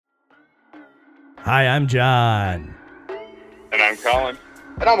Hi, I'm John. And I'm Colin.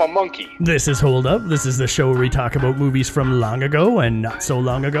 And I'm a monkey. This is Hold Up. This is the show where we talk about movies from long ago and not so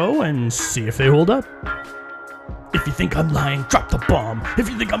long ago and see if they hold up. If you think I'm lying, drop the bomb. If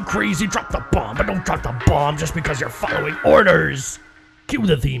you think I'm crazy, drop the bomb. But don't drop the bomb just because you're following orders. Cue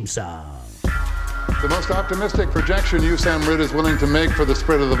the theme song. The most optimistic projection USAM RID is willing to make for the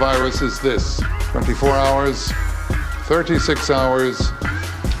spread of the virus is this: 24 hours, 36 hours,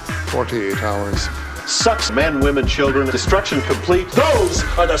 48 hours. Sucks men, women, children, destruction complete. Those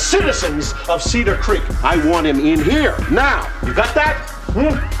are the citizens of Cedar Creek. I want him in here, now. You got that?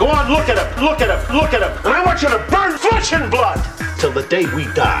 Go on, look at him, look at him, look at him. And I want you to burn flesh and blood till the day we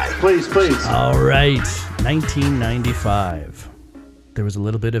die. Please, please. All right, 1995. There was a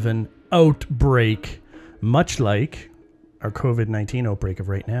little bit of an outbreak, much like our COVID-19 outbreak of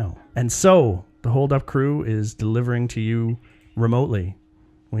right now. And so, the Hold Up crew is delivering to you remotely.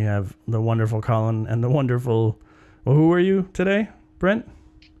 We have the wonderful Colin and the wonderful... Well, who are you today, Brent?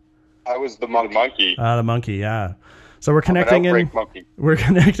 I was the monkey. The monkey, yeah. So we're connecting in... Monkey. We're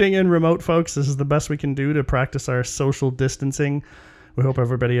connecting in remote, folks. This is the best we can do to practice our social distancing. We hope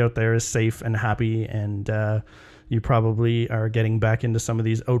everybody out there is safe and happy, and you probably are getting back into some of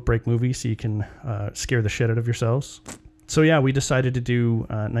these outbreak movies so you can scare the shit out of yourselves. So yeah, we decided to do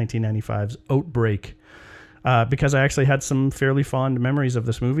 1995's Outbreak. Because I actually had some fairly fond memories of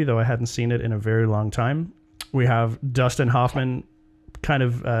this movie, though I hadn't seen it in a very long time. We have Dustin Hoffman kind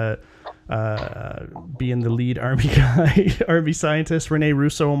of being the lead army guy, army scientist, Rene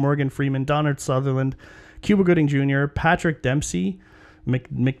Russo, Morgan Freeman, Donald Sutherland, Cuba Gooding Jr., Patrick Dempsey,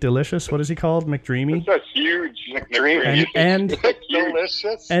 McDelicious, what is he called? McDreamy? That's a huge McDreamy. And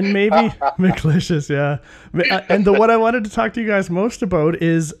Delicious. and maybe McDelicious, yeah. And the one I wanted to talk to you guys most about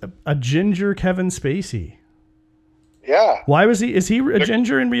is a ginger Kevin Spacey. Yeah. Why was he? Is he a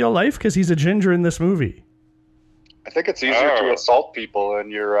ginger in real life? Because he's a ginger in this movie. I think it's easier to assault people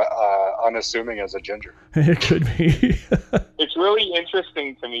and you're unassuming as a ginger. It could be. It's really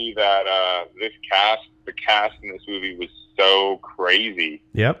interesting to me that the cast in this movie was so crazy.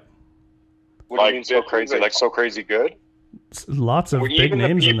 Yep. What do you mean so crazy? Like so crazy good? Lots of big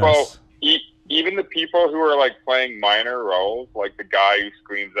names in this. Even the people who are like playing minor roles, like the guy who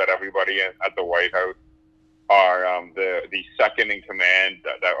screams at everybody at the White House, are the second in command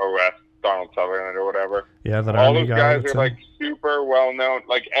that arrests Donald Sutherland or whatever. Yeah, that all army those guys are like super well known.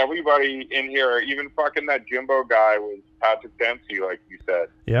 Like everybody in here, even fucking that Jimbo guy was Patrick Dempsey, like you said.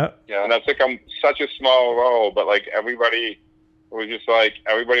 Yeah. And that's like such a small role, but like everybody was just like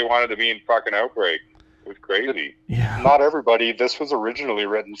everybody wanted to be in fucking Outbreak. It was crazy. Yeah. Not everybody. This was originally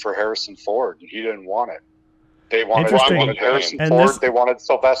written for Harrison Ford. He didn't want it. They wanted Harrison Ford, they wanted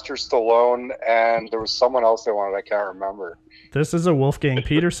Sylvester Stallone, and there was someone else they wanted, I can't remember. This is a Wolfgang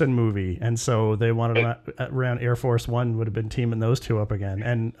Peterson movie, and so they wanted around Air Force One would have been teaming those two up again.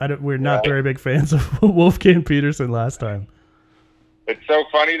 And we're not very big fans of Wolfgang Peterson last time. It's so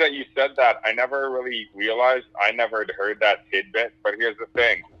funny that you said that. I never really realized, I never had heard that tidbit, but here's the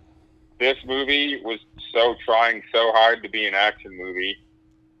thing. This movie was trying so hard to be an action movie.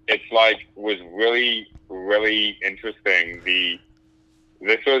 It's like, was really, really interesting.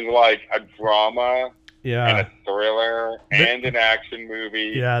 This was like a drama and a thriller and an action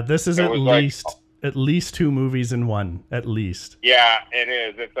movie. Yeah, this is at least two movies in one, at least. Yeah, it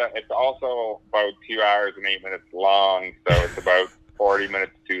is. It's also about 2 hours and 8 minutes long, so it's about 40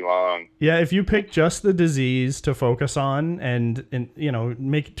 minutes too long. Yeah, if you pick just the disease to focus on and you know,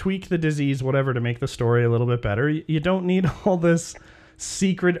 tweak the disease, whatever, to make the story a little bit better, you don't need all this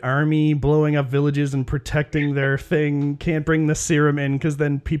secret army blowing up villages and protecting their thing. Can't bring the serum in because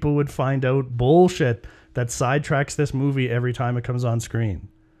then people would find out bullshit that sidetracks this movie every time it comes on screen.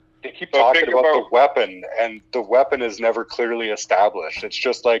 They keep talking about the weapon, and the weapon is never clearly established. It's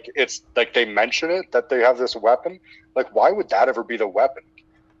just like, it's like they mention it, that they have this weapon. Like, why would that ever be the weapon?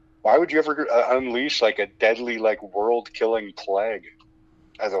 Why would you ever unleash like a deadly, like world-killing plague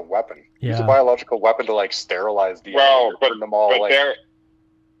as a weapon? Yeah. Use a biological weapon to like sterilize the enemy, put them all like,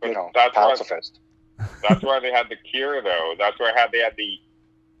 that's pacifist. That's why they had the cure, though. That's where they had the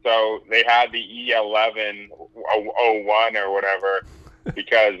E1101 or whatever,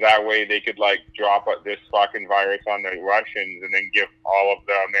 because that way they could like drop this fucking virus on the Russians and then give all of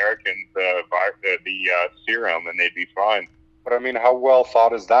the Americans the serum, and they'd be fine. But I mean, how well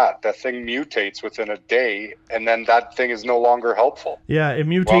thought is that? That thing mutates within a day, and then that thing is no longer helpful. Yeah, it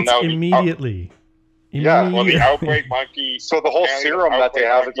mutates immediately. Yeah, well, the outbreak monkey. So the whole serum that they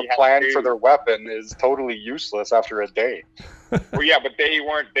have as a plan for their weapon is totally useless after a day. Well, yeah, but they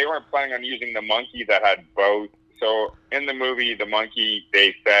weren't planning on using the monkey that had both So in the movie, the monkey,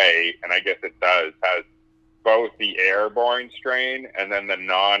 they say, and I guess it does, has both the airborne strain and then the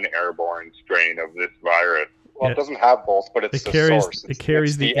non-airborne strain of this virus. Well, it doesn't have both, but it's the source. It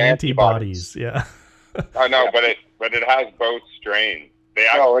carries the antibodies. Yeah. I know, but it has both strains.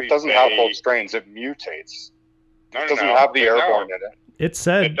 No, it doesn't have both strains. It mutates. It doesn't have the airborne in it. It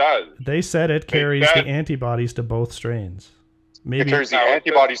said it does. They said it carries the antibodies to both strains. Maybe it carries the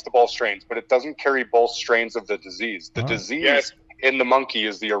antibodies to both strains, but it doesn't carry both strains of the disease. The disease in the monkey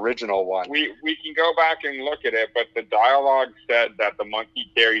is the original one. We can go back and look at it, but the dialogue said that the monkey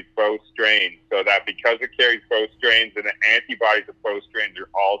carries both strains, so that because it carries both strains, and the antibodies of both strains are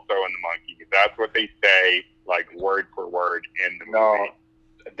also in the monkey. That's what they say, like word for word in the movie. No,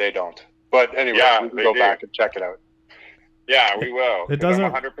 they don't. But anyway, we can go back and check it out. Yeah, we will. It doesn't.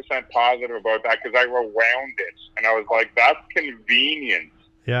 I'm 100% positive about that because I rewound it and I was like, "That's convenient."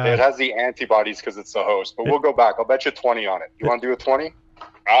 Yeah. It has the antibodies because it's the host. But we'll go back. I'll bet you 20 on it. You want to do a 20?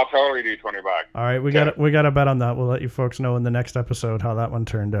 I'll totally do 20 bucks. All right, we got to bet on that. We'll let you folks know in the next episode how that one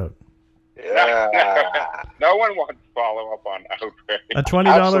turned out. Yeah. No one wants to follow up on Outbreak. A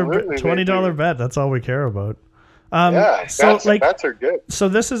 $20 bet. That's all we care about. So bets are good. So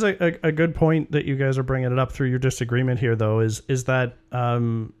this is a good point that you guys are bringing it up through your disagreement here, though, is that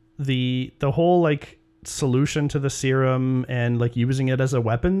the whole like solution to the serum and like using it as a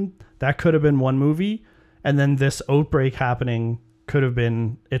weapon, that could have been one movie, and then this outbreak happening could have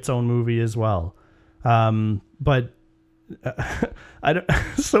been its own movie as well. But I don't,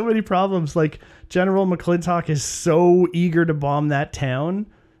 so many problems. Like General McClintock is so eager to bomb that town.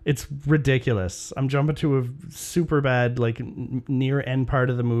 It's ridiculous. I'm jumping to a super bad, like near end part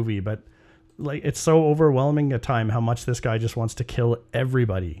of the movie, but like it's so overwhelming at time how much this guy just wants to kill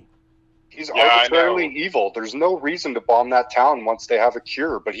everybody. He's arbitrarily evil. There's no reason to bomb that town once they have a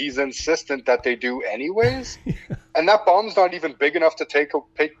cure, but he's insistent that they do anyways. And that bomb's not even big enough to take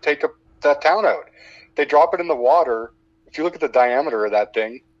that town out. They drop it in the water. If you look at the diameter of that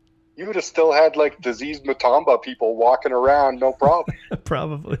thing, you would have still had like diseased Mutamba people walking around, no problem.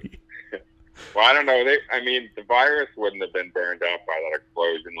 Probably. Well, I don't know. The virus wouldn't have been burned up by that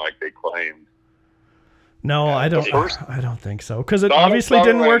explosion like they claimed. No, I don't think so. Because it obviously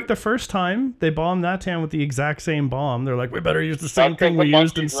didn't work the first time. They bombed that town with the exact same bomb. They're like, we better use the same thing we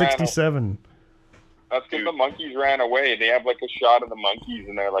used in 1967. That's because the monkeys ran away. They have like a shot of the monkeys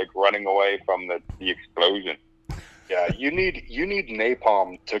and they're like running away from the explosion. Yeah, you need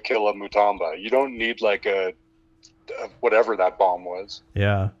napalm to kill a Mutamba. You don't need like a whatever that bomb was.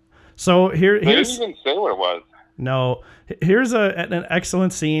 Yeah. So here's. They didn't even say what it was. No, here's an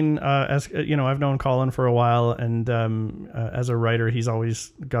excellent scene. As you know, I've known Colin for a while, and as a writer, he's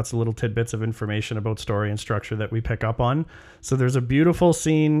always got some little tidbits of information about story and structure that we pick up on. So there's a beautiful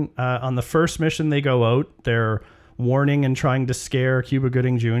scene on the first mission they go out. They're warning and trying to scare Cuba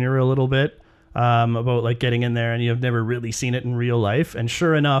Gooding Jr. a little bit. About like getting in there and you've never really seen it in real life. And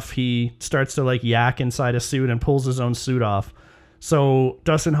sure enough, he starts to like yak inside a suit and pulls his own suit off. So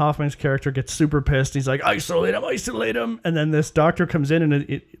Dustin Hoffman's character gets super pissed. He's like, isolate him. And then this doctor comes in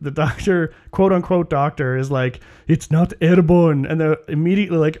and the doctor, quote unquote doctor, is like, it's not airborne. And they're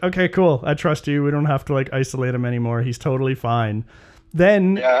immediately like, okay, cool. I trust you. We don't have to like isolate him anymore. He's totally fine.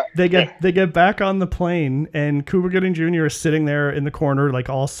 Then they get back on the plane and Cuba Gooding Jr. is sitting there in the corner like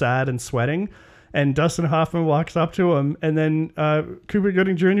all sad and sweating, and Dustin Hoffman walks up to him and then Cuba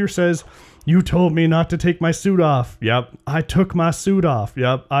Gooding Jr. says, you told me not to take my suit off. Yep. I took my suit off.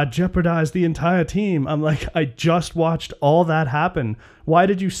 Yep. I jeopardized the entire team. I'm like, I just watched all that happen. Why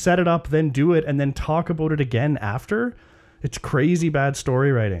did you set it up, then do it, and then talk about it again after? It's crazy bad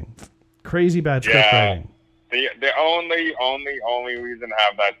story writing. Crazy bad script writing. The only reason to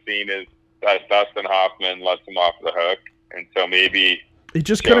have that scene is that Dustin Hoffman lets him off the hook, and so maybe it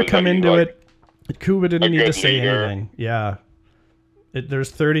just could have come into it. Cuba didn't need to say anything. Yeah,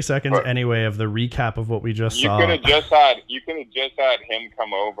 there's 30 seconds anyway of the recap of what we just saw. You could have just had him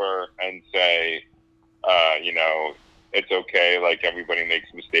come over and say, it's okay. Like everybody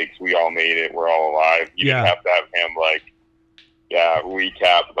makes mistakes. We all made it. We're all alive. You didn't have to have him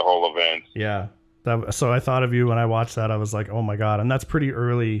recap the whole event. Yeah. So I thought of you when I watched that. I was like, oh my God. And that's pretty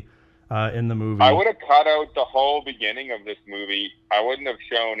early in the movie. I would have cut out the whole beginning of this movie. I wouldn't have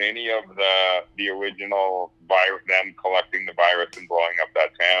shown any of the original virus, them collecting the virus and blowing up that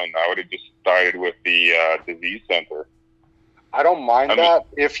town. I would have just started with the disease center. I don't mind that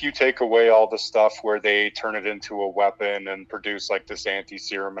if you take away all the stuff where they turn it into a weapon and produce like this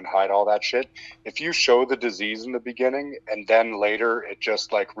anti-serum and hide all that shit. If you show the disease in the beginning and then later it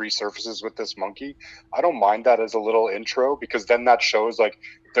just like resurfaces with this monkey, I don't mind that as a little intro, because then that shows like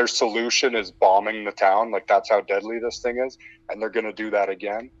their solution is bombing the town. Like, that's how deadly this thing is, and they're going to do that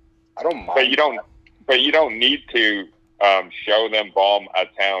again. I don't mind. But you don't need to show them bomb a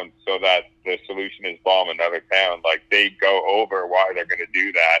town so that the solution is bomb another town. Like, they go over why they're going to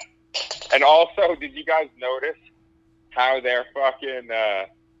do that. And also, did you guys notice how they're fucking?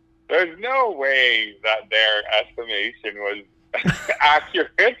 There's no way that their estimation was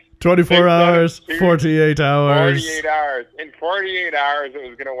accurate. 24 hours, 48 hours. 48 hours. In 48 hours, it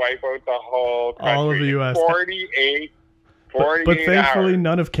was going to wipe out the whole country. All of the U.S. 48 but thankfully, hours.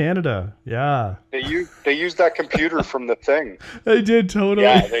 none of Canada. Yeah. They used that computer from the thing. They did, totally.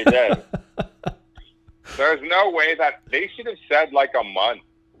 Yeah, they did. There's no way that they should have said like a month.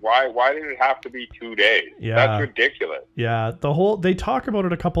 Why did it have to be 2 days? Yeah. That's ridiculous. Yeah, they talk about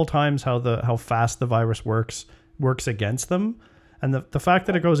it a couple times how fast the virus works against them, and the fact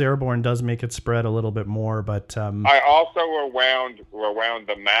that it goes airborne does make it spread a little bit more. But I also rewound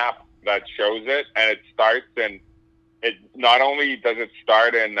the map that shows it, and it starts in. It not only does it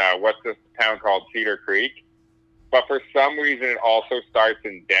start in what's this town called, Cedar Creek, but for some reason it also starts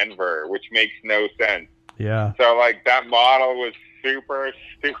in Denver, which makes no sense. Yeah. So like that model was super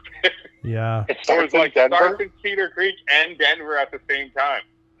stupid. Yeah. It was like Denver? starts in Cedar Creek and Denver at the same time.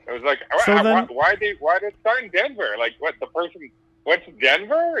 It was like, So then- why did it start in Denver? Like, what, the person went to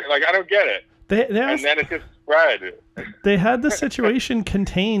Denver? Like, I don't get it. And then it just spread. They had the situation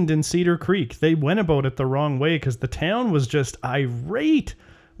contained in Cedar Creek. They went about it the wrong way because the town was just irate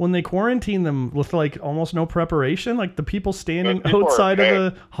when they quarantined them with like almost no preparation. Like the people standing Those people outside are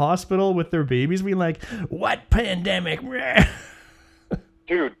of the hospital with their babies being like, "What pandemic?"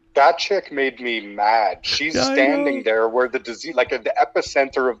 Dude, that chick made me mad. She's Yeah, I standing know. there where the disease, like at the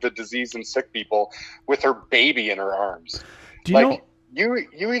epicenter of the disease and sick people, with her baby in her arms. Do you know? Like,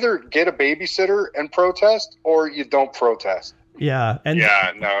 you either get a babysitter and protest, or you don't protest. Yeah, and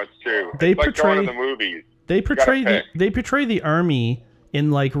Yeah, no, it's true. They It's like going to portray- the movies. they portray pick. they portray the army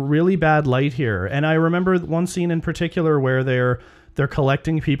in like really bad light here. And I remember one scene in particular where they're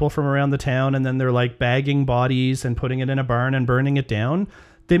collecting people from around the town, and then they're like bagging bodies and putting it in a barn and burning it down.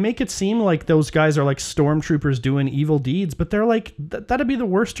 They make it seem like those guys are like stormtroopers doing evil deeds, but they're like, that'd be the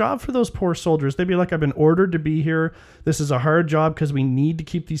worst job for those poor soldiers. They'd be like, I've been ordered to be here. This is a hard job because we need to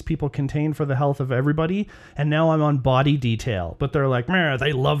keep these people contained for the health of everybody. And now I'm on body detail. But they're like, man,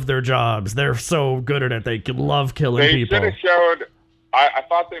 they love their jobs. They're so good at it. They love killing They people. should have showed. I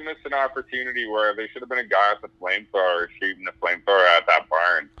thought they missed an opportunity where they should have been a guy with a flamethrower shooting a flamethrower at that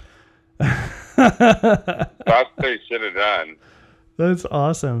barn. That's what they should have done. That's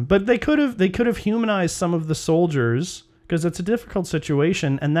awesome. But they could have humanized some of the soldiers because it's a difficult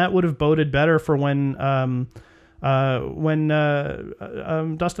situation, and that would have boded better for when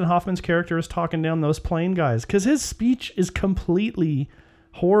Dustin Hoffman's character is talking down those plane guys, because his speech is completely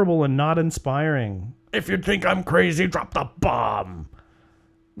horrible and not inspiring. If you think I'm crazy, drop the bomb.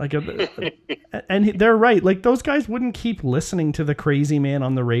 Like, and they're right. Like, those guys wouldn't keep listening to the crazy man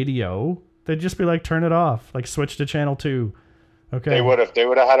on the radio. They'd just be like, turn it off. Like, switch to channel 2. Okay. They would have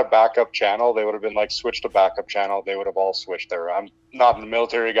had a backup channel. They would have been like, switch to backup channel. They would have all switched there. I'm not a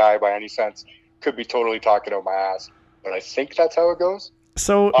military guy by any sense. Could be totally talking out my ass, but I think that's how it goes.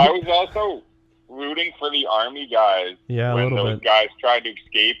 So I was also rooting for the army guys Yeah, a when little those bit. guys tried to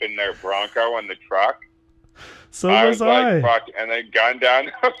escape in their Bronco and the truck. So I was was like, I. fuck, and they gunned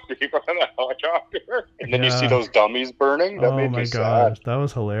down those people in the helicopter. And then you Yeah. see those dummies burning. That Oh made my me god, sad. that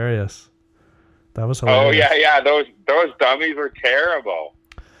was hilarious. That was Oh hilarious. yeah, those dummies were terrible.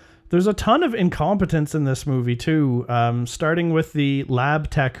 There's a ton of incompetence in this movie too, starting with the lab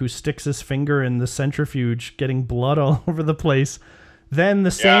tech who sticks his finger in the centrifuge, getting blood all over the place. Then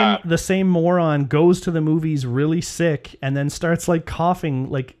the same moron goes to the movies really sick and then starts like coughing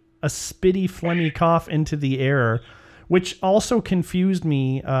like a spitty, phlegmy cough into the air, which also confused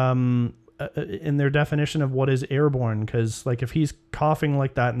me in their definition of what is airborne. Because like if he's coughing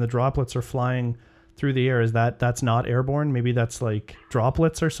like that and the droplets are flying through the air, that's not airborne? Maybe that's like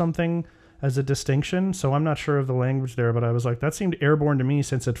droplets or something as a distinction. So I'm not sure of the language there, but I was like, that seemed airborne to me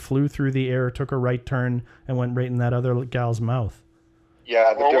since it flew through the air, took a right turn, and went right in that other gal's mouth.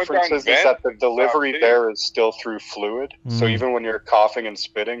 Yeah, the Well, difference what's is that the delivery too. there is still through fluid. So Mm. even when you're coughing and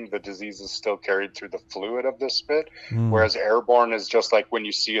spitting, the disease is still carried through the fluid of the spit. Mm. Whereas airborne is just like when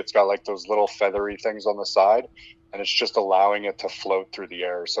you see it's got like those little feathery things on the side, and it's just allowing it to float through the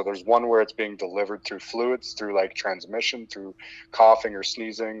air. So there's one where it's being delivered through fluids, through like transmission, through coughing or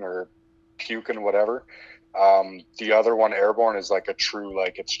sneezing or puking, whatever. The other one, airborne, is like a true,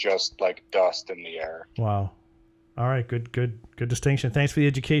 like it's just like dust in the air. Wow. All right, good distinction. Thanks for the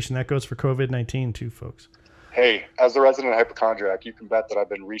education. That goes for COVID-19 too, folks. Hey, as the resident hypochondriac, you can bet that I've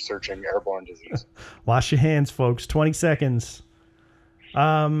been researching airborne disease. Wash your hands, folks. 20 seconds.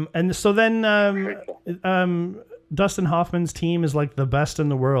 And so then Dustin Hoffman's team is like the best in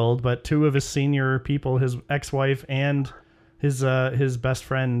the world, but two of his senior people, his ex-wife and his best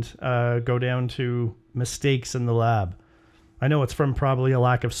friend, go down to mistakes in the lab. I know it's from probably a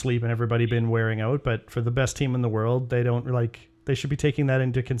lack of sleep and everybody been wearing out, but for the best team in the world, they should be taking that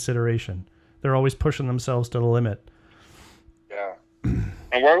into consideration. They're always pushing themselves to the limit. Yeah.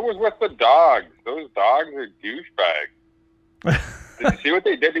 And what was with the dogs? Those dogs are douchebags. Did you see what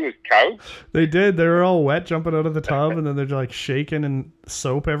they did to his couch? They did. They were all wet jumping out of the tub, and then they're like shaking and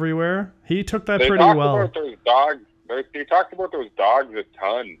soap everywhere. He took that pretty well. They talked about those dogs a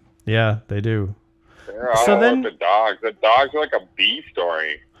ton. Yeah, they do. They're all about the dogs. The dogs are like a B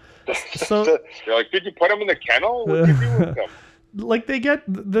story. So they're like, did you put them in the kennel? What did you do with them? Like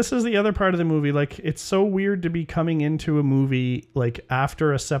this is the other part of the movie. Like, it's so weird to be coming into a movie like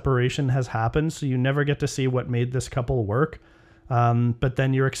after a separation has happened, so you never get to see what made this couple work. But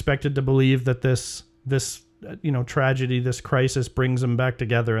then you're expected to believe that this tragedy, this crisis brings them back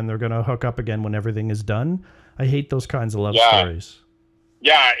together and they're going to hook up again when everything is done. I hate those kinds of love stories.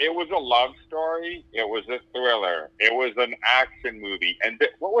 Yeah, it was a love story. It was a thriller. It was an action movie. And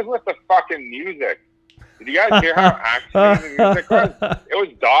what was with the fucking music? Did you guys hear how action the music was? It was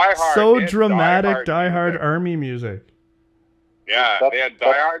Die Hard. So dramatic, Die Hard army music. Yeah, they had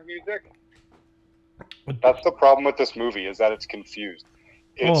Die Hard music. That's the problem with this movie, is that it's confused.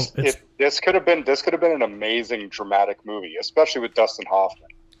 This could have been an amazing dramatic movie, especially with Dustin Hoffman.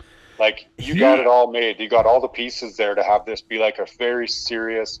 Like, you got it all made. You got all the pieces there to have this be like a very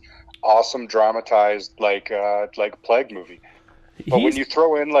serious, awesome, dramatized like plague movie. But when you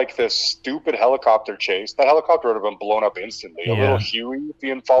throw in like this stupid helicopter chase, that helicopter would have been blown up instantly. Yeah. A little Huey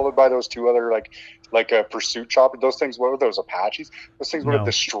being followed by those two other like a pursuit chopper. Those things, what were those, Apaches? Those things would have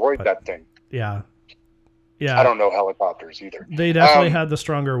destroyed that thing. Yeah. Yeah. I don't know helicopters either. They definitely had the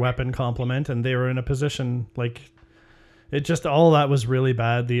stronger weapon complement, and they were in a position like it just all that was really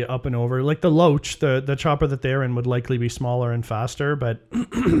bad. The up and over, like the Loach, the chopper that they're in would likely be smaller and faster, but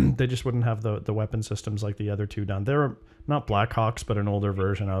they just wouldn't have the weapon systems like the other two done. They're not Blackhawks, but an older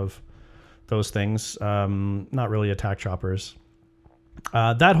version of those things. Not really attack choppers.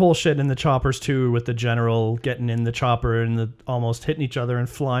 That whole shit in the choppers too, with the general getting in the chopper and almost hitting each other and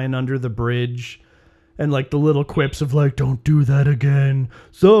flying under the bridge. And like the little quips of like, don't do that again.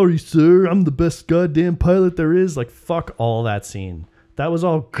 Sorry, sir. I'm the best goddamn pilot there is. Like, fuck all that scene. That was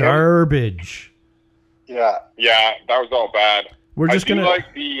all garbage. Yeah. Yeah, that was all bad. We're just gonna like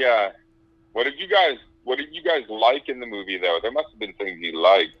the what did you guys like in the movie though? There must have been things you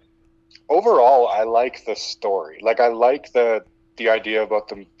liked. Overall, I like the story. Like, I like the idea about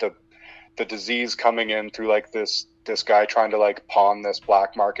the disease coming in through like this guy trying to like pawn this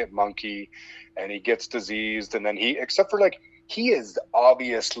black market monkey. And he gets diseased, and then he is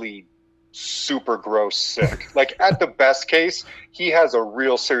obviously super gross sick. Like, at the best case, he has a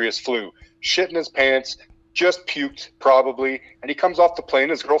real serious flu. Shit in his pants, just puked, probably. And he comes off the plane,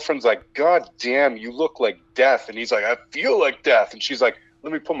 his girlfriend's like, God damn, you look like death. And he's like, I feel like death. And she's like,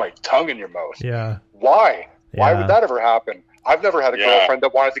 let me put my tongue in your mouth. Yeah. Why? Yeah. Why would that ever happen? I've never had a girlfriend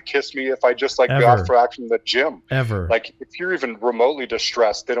that wanted to kiss me if I just like got for action in the gym. Ever. Like, if you're even remotely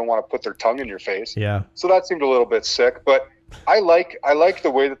distressed, they don't want to put their tongue in your face. Yeah. So that seemed a little bit sick, but I like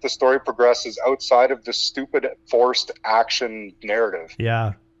the way that the story progresses outside of the stupid forced action narrative.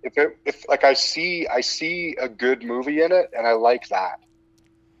 Yeah. If like I see a good movie in it, and I like that.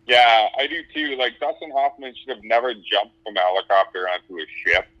 Yeah, I do too. Like, Dustin Hoffman should have never jumped from a helicopter onto a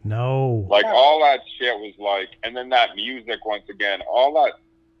ship. No. Like, all that shit was like, and then that music once again, all that,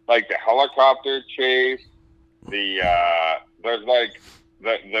 like the helicopter chase, there's like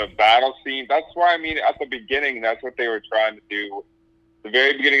the battle scene. That's why, I mean, at the beginning, that's what they were trying to do. The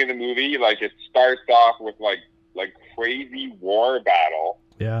very beginning of the movie, like, it starts off with like crazy war battle.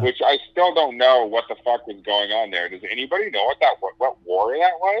 Yeah. Which I still don't know what the fuck was going on there. Does anybody know what war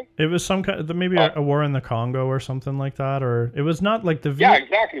that was? It was some kind of, maybe a war in the Congo or something like that, or it was not like the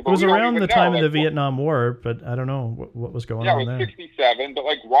exactly. It was around the time of the Vietnam War, but I don't know what was going on there. Yeah, it was 1967, but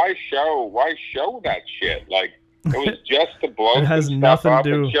like, why show that shit? Like, it was just to blow it has some nothing stuff up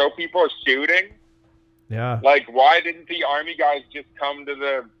to do. and show people shooting. Yeah. Like, why didn't the army guys just come to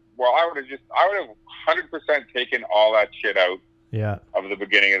the? Well, I would have 100% taken all that shit out. Yeah. Of the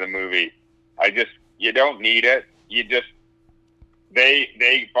beginning of the movie. You don't need it.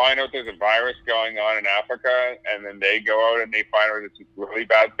 They find out there's a virus going on in Africa, and then they go out and they find out it's a really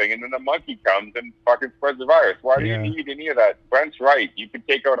bad thing, and then the monkey comes and fucking spreads the virus. Why do you need any of that? Brent's right. You could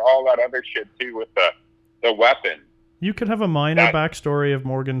take out all that other shit too with the weapon. You could have a minor backstory of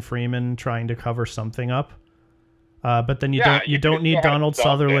Morgan Freeman trying to cover something up, but then you don't need Donald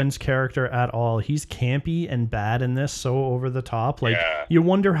Sutherland's character at all. He's campy and bad in this, so over the top. Like you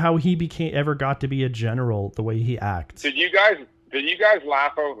wonder how he ever got to be a general the way he acts. Did you guys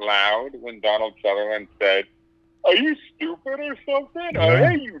laugh out loud when Donald Sutherland said, "Are you stupid or something? Yeah.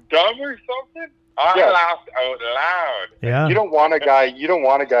 Are you dumb or something?" I laughed out loud. Yeah. You don't want a guy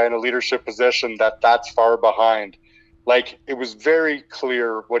in a leadership position that's far behind. Like, it was very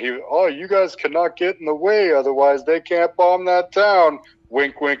clear you guys cannot get in the way, otherwise they can't bomb that town.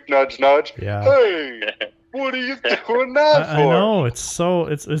 Wink, wink, nudge, nudge. Yeah. Hey, what are you doing that for? I know,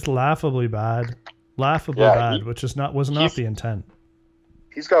 it's laughably bad. Bad, which was not the intent.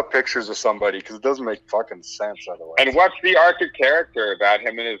 He's got pictures of somebody, because it doesn't make fucking sense otherwise. And what's the arc of character that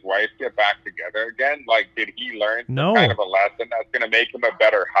him and his wife get back together again? Like, did he learn some kind of a lesson that's going to make him a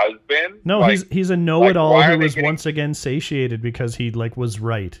better husband? No, like, he's a know-it-all who was once again satiated because he was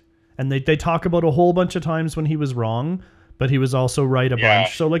right. And they talk about a whole bunch of times when he was wrong, but he was also right a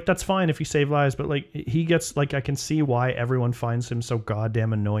bunch. So that's fine if he saved lives, but he gets I can see why everyone finds him so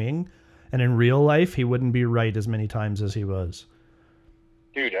goddamn annoying. And in real life, he wouldn't be right as many times as he was.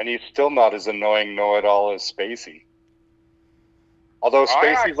 Dude, and he's still not as annoying know-it-all as Spacey. Although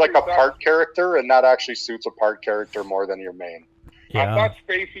Spacey's like a part character, and that actually suits a part character more than your main. Yeah. I thought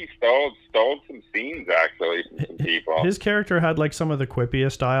Spacey stole some scenes, actually, from some people. His character had some of the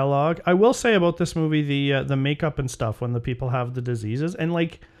quippiest dialogue. I will say about this movie, the makeup and stuff when the people have the diseases. And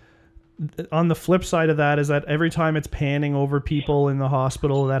on the flip side of that is that every time it's panning over people in the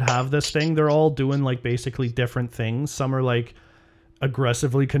hospital that have this thing, they're all doing basically different things. Some are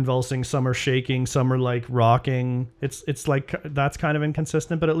aggressively convulsing, some are shaking, some are rocking. It's that's kind of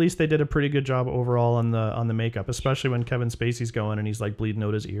inconsistent, but at least they did a pretty good job overall on the makeup, especially when Kevin Spacey's going and he's bleeding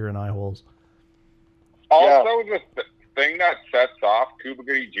out his ear and eye holes. Also, the thing that sets off Cuba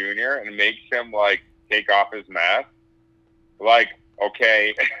Gooding Jr. and makes him take off his mask,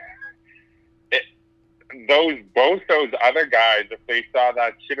 okay, both those other guys, if they saw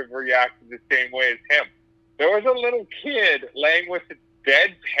that, should have reacted the same way as him. There was a little kid laying with his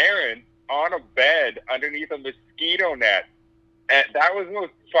dead parents on a bed underneath a mosquito net. And that was one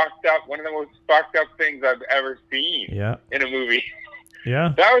of the most fucked up things I've ever seen in a movie.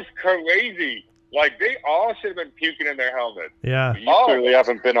 Yeah. That was crazy. They all should have been puking in their helmets. Yeah. You clearly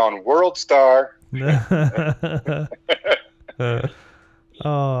haven't been on World Star.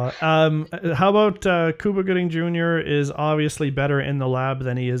 How about Cuba Gooding Jr. is obviously better in the lab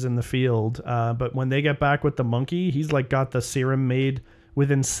than he is in the field. But when they get back with the monkey, he's got the serum made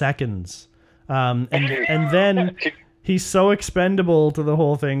within seconds. And then he's so expendable to the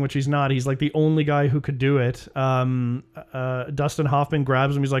whole thing, which he's not. He's the only guy who could do it. Dustin Hoffman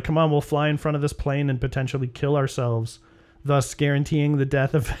grabs him. He's like, come on, we'll fly in front of this plane and potentially kill ourselves, thus guaranteeing the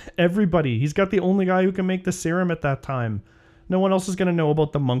death of everybody. He's got the only guy who can make the serum at that time. No one else is going to know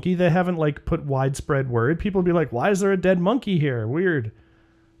about the monkey. They haven't put widespread word. People will be like, why is there a dead monkey here? Weird.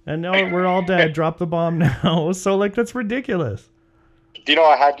 And no, we're all dead. Drop the bomb now. So that's ridiculous.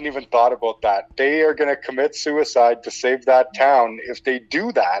 I hadn't even thought about that. They are going to commit suicide to save that town. If they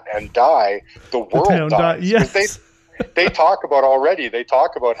do that and die, the world dies. Yes. They talk about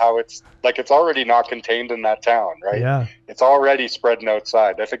how it's already not contained in that town, right? Yeah. It's already spreading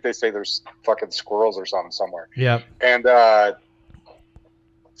outside. I think they say there's fucking squirrels or something somewhere. Yeah. And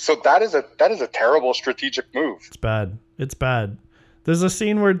so that is a terrible strategic move. It's bad. There's a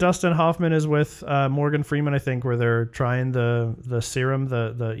scene where Dustin Hoffman is with Morgan Freeman, I think, where they're trying the serum,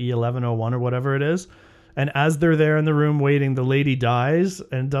 the E1101 or whatever it is. And as they're there in the room waiting, the lady dies,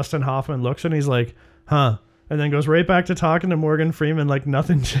 and Dustin Hoffman looks and he's like, huh. And then goes right back to talking to Morgan Freeman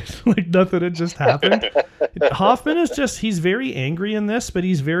nothing had just happened. Hoffman is he's very angry in this, but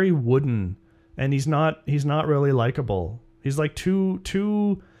he's very wooden, and he's not really likable. He's too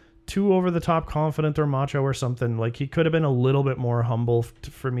over the top confident or macho or something. He could have been a little bit more humble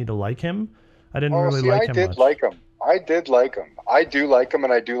for me to like him. I didn't really like him much. I did like him. I do like him,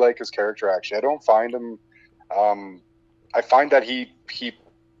 and I do like his character, actually. I don't find him... I find that he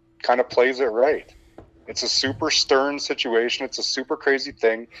kind of plays it right. It's a super stern situation. It's a super crazy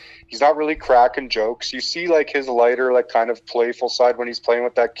thing. He's not really cracking jokes. You see his lighter, kind of playful side when he's playing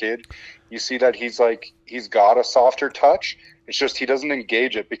with that kid. You see that he's got a softer touch. It's just he doesn't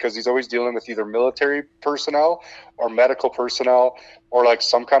engage it because he's always dealing with either military personnel or medical personnel or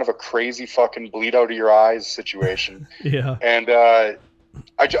some kind of a crazy fucking bleed out of your eyes situation. Yeah. And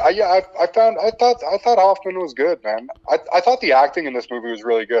I thought Hoffman was good, man. I thought the acting in this movie was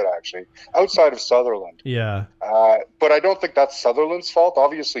really good, actually, outside of Sutherland. Yeah. But I don't think that's Sutherland's fault.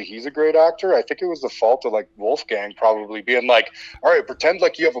 Obviously, he's a great actor. I think it was the fault of like Wolfgang probably being like, all right, pretend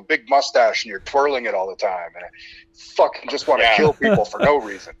like you have a big mustache and you're twirling it all the time, and I fucking just want to kill people for no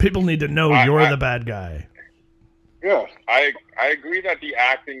reason. People need to know you're the bad guy. Yeah, I agree that the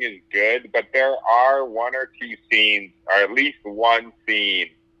acting is good, but there are one or two scenes, or at least one scene,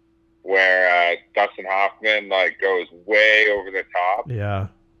 where Dustin Hoffman like goes way over the top. Yeah.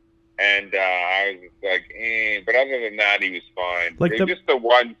 And I was just like, but other than that, he was fine. Like There's just the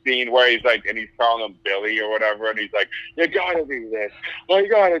one scene where he's like, and he's calling him Billy or whatever, and he's like, you gotta do this, you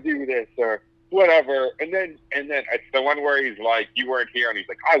gotta do this, or whatever. And then it's the one where he's like, you weren't here, and he's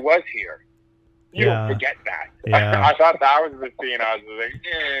like, I was here. You don't forget that. Yeah. I thought that was the scene. I was like,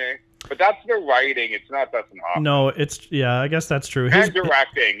 but that's the writing. It's not Dustin Hoffman. No, I guess that's true. And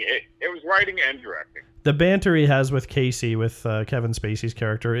directing. It was writing and directing. The banter he has with Casey, with Kevin Spacey's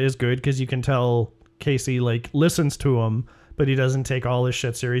character, is good because you can tell Casey like listens to him, but he doesn't take all his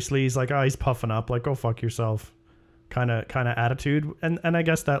shit seriously. He's like, he's puffing up, like, go fuck yourself, kind of attitude. And I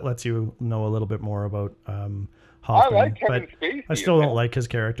guess that lets you know a little bit more about Hoffman. I like Kevin Spacey. I still don't like his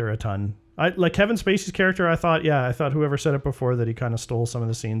character a ton. I like Kevin Spacey's character. I thought whoever said it before that he kind of stole some of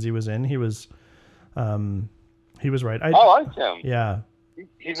the scenes he was in. He was right. I like him. Yeah,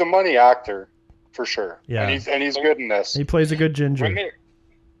 he's a money actor for sure. Yeah, and he's good in this. He plays a good ginger.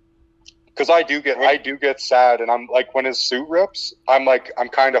 Because I do get sad, and I'm like, when his suit rips, I'm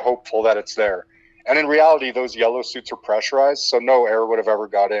kind of hopeful that it's there. And in reality, those yellow suits are pressurized, so no air would have ever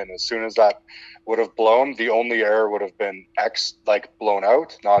got in. As soon as that would have blown, the only air would have been blown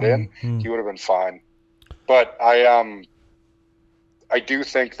out, not in. He would have been fine. But I do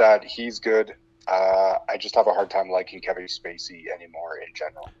think that he's good. I just have a hard time liking Kevin Spacey anymore in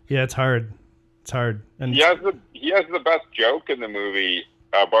general. Yeah, it's hard. It's hard. And he has the best joke in the movie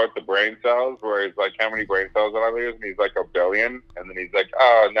about the brain cells, where he's like, how many brain cells did I lose? And he's like, 1 billion. And then he's like,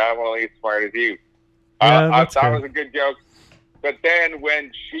 oh, now I'm only as smart as you. That was a good joke. But then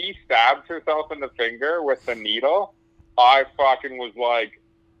when she stabs herself in the finger with the needle, I fucking was like,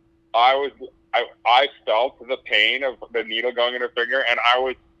 I felt the pain of the needle going in her finger, and I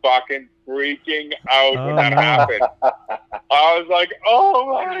was fucking freaking out when that happened. I was like,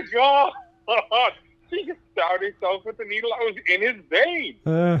 oh my God. He stabbed himself with the needle. I was in his vein.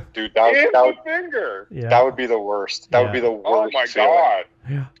 Dude, that finger. Yeah. That would be the worst. That would be the worst. Oh my feeling. God.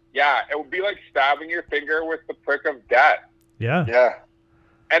 Yeah. Yeah, it would be like stabbing your finger with the prick of death. Yeah. Yeah.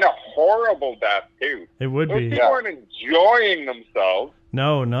 And a horrible death, too. It would Those be. people weren't enjoying themselves.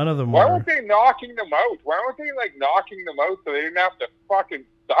 No, none of them Why were. weren't they knocking them out? Why weren't they, knocking them out so they didn't have to fucking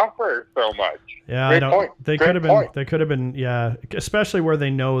suffer so much? Yeah, Great point. They could have been. They could have been. Yeah, especially where they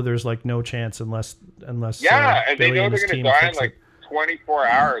know there's no chance unless. Yeah, and they Billy know and they're his going team to die fix in it. 24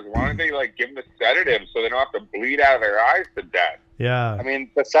 hours. Why don't they give them a sedative so they don't have to bleed out of their eyes to death? Yeah. I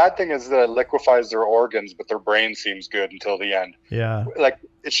mean, the sad thing is that it liquefies their organs, but their brain seems good until the end. Yeah.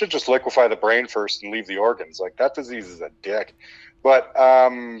 It should just liquefy the brain first and leave the organs. That disease is a dick. But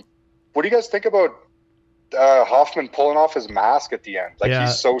what do you guys think about Hoffman pulling off his mask at the end?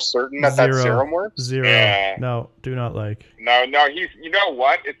 He's so certain that serum works? Zero. Yeah. No, do not like. No, he's, you know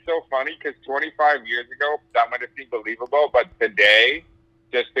what? It's so funny because 25 years ago, that might have seemed believable, but today,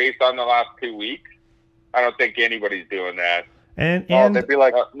 just based on the last 2 weeks, I don't think anybody's doing that. And they'd be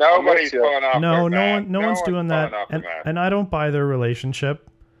like, nobody's pulling off. no one's doing that. And I don't buy their relationship.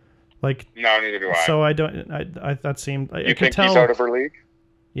 No, neither do I. So I don't. I that seemed. You think he's out of her league?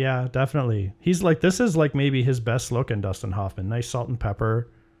 Yeah, definitely. He's this is maybe his best look in Dustin Hoffman. Nice salt and pepper.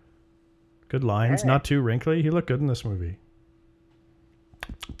 Good lines, not too wrinkly. He looked good in this movie.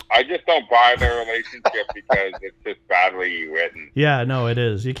 I just don't buy their relationship because it's just badly written. Yeah, no, it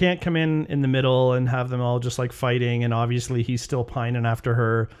is. You can't come in the middle and have them all just fighting, and obviously he's still pining after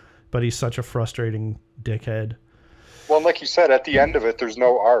her, but he's such a frustrating dickhead. Well, like you said, at the end of it, there's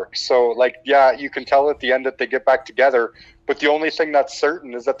no arc. So, you can tell at the end that they get back together, but the only thing that's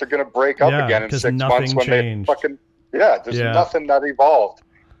certain is that they're going to break up again in 6 months when changed. they fucking... Yeah, there's nothing that evolved.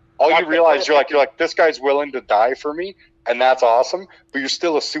 All you realize, you're like, this guy's willing to die for me, and that's awesome, but you're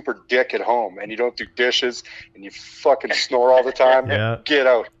still a super dick at home, and you don't do dishes, and you fucking snore all the time. Yeah. Get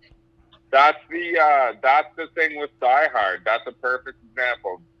out. That's the thing with Die Hard. That's a perfect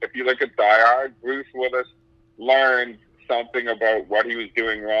example. If you look at Die Hard, Bruce Willis learned something about what he was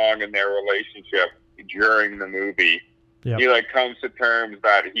doing wrong in their relationship during the movie. Yep. He comes to terms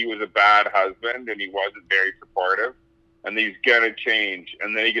that he was a bad husband and he wasn't very supportive, and he's gonna change,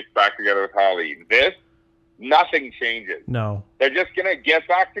 and then he gets back together with Holly. This nothing changes. No. They're just gonna get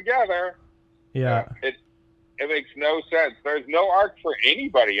back together. Yeah. It makes no sense. There's no arc for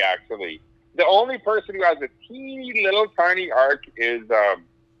anybody, actually. The only person who has a teeny little tiny arc is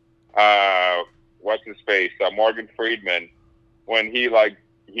what's his face, Morgan Freeman, when he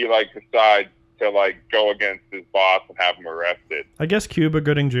decides to go against his boss and have him arrested. I guess Cuba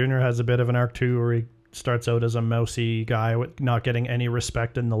Gooding Jr. has a bit of an arc too, where he starts out as a mousy guy with not getting any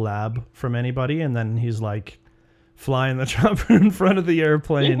respect in the lab from anybody, and then he's like flying the chopper in front of the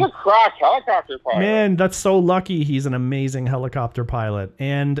airplane. He's a crack helicopter pilot. Man, that's so lucky. He's an amazing helicopter pilot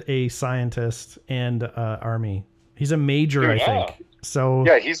and a scientist and army. He's a major, Dude, I yeah. think. So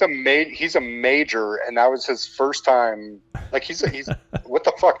Yeah, he's a major, and that was his first time. Like he's what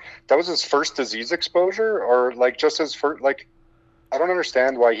the fuck? That was his first disease exposure, or like just his first like. I don't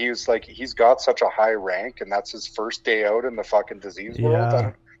understand why he's got such a high rank, and that's his first day out in the fucking disease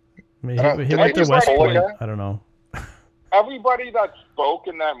world. Yeah. He did went they to just West pull a Point. guy? I don't know. Everybody that spoke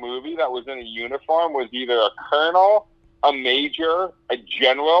in that movie that was in a uniform was either a colonel, a major, a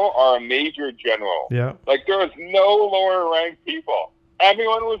general, or a major general. Yeah. Like, there was no lower ranked people.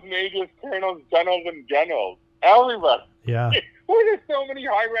 Everyone was majors, colonels, generals, and generals. Everybody. Yeah. Why are there so many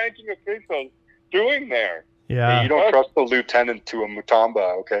high-ranking officials doing there? Yeah. You don't trust the lieutenant to a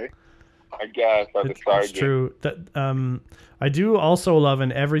Mutamba, okay? I guess as a It's sergeant. true. That I do also love,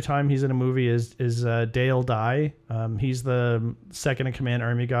 and every time he's in a movie is Dale Dye. He's the second in command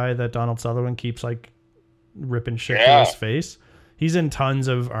army guy that Donald Sutherland keeps like ripping shit to Yeah. his face. He's in tons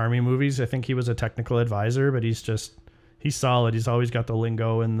of army movies. I think he was a technical advisor, but he's solid. He's always got the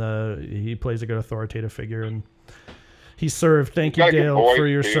lingo and he plays a good authoritative figure, and he served. Thank you, got a good Dale, voice, for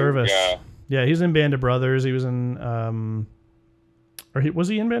your too. service. Yeah. Yeah, he's in Band of Brothers. He was in was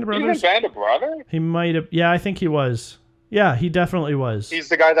he in Band of He Brothers? was in Band of Brothers? He might have. Yeah, I think he was. Yeah, he definitely was. He's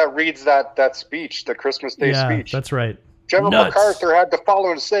the guy that reads that speech, the Christmas Day yeah, speech. that's right. General Nuts. MacArthur had to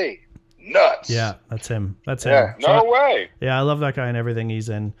follow and say, nuts. Yeah, that's him. That's Yeah. him. No way. Yeah, I love that guy and everything he's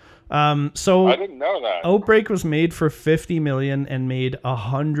in. I So didn't know that. Outbreak was made for $50 million and made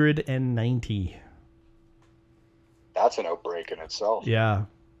 190. That's an outbreak in itself. Yeah.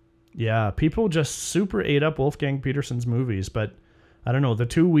 Yeah, people just super ate up Wolfgang Petersen's movies, but I don't know, the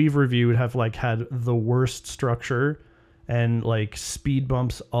two we've reviewed have like had the worst structure and like speed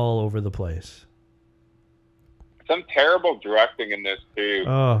bumps all over the place. Some terrible directing in this, too.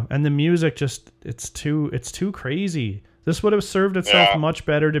 Oh, and the music just it's too crazy. This would have served itself Yeah. much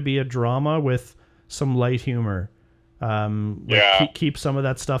better to be a drama with some light humor. Yeah. Keep some of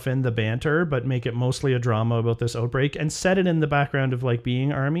that stuff in the banter, but make it mostly a drama about this outbreak and set it in the background of like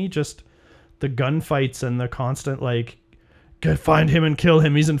being army, just the gunfights and the constant like, find him and kill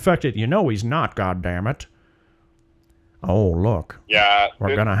him. He's infected. You know he's not. God damn it! Oh look, Yeah.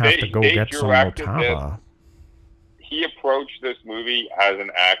 we're gonna have to go get some directed Motaba. He approached this movie as an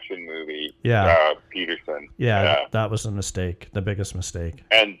action movie. Yeah. Peterson. Yeah, that was a mistake. The biggest mistake.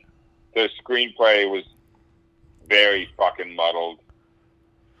 And the screenplay was very fucking muddled.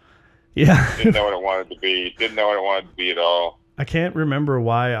 Yeah. Didn't know what it wanted to be. Didn't know what it wanted to be at all. I can't remember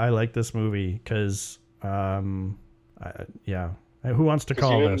why I like this movie because, who wants to 'Cause you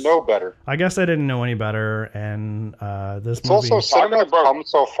call didn't this? know better. I guess I didn't know any better, and this It's movie also cinema has about- come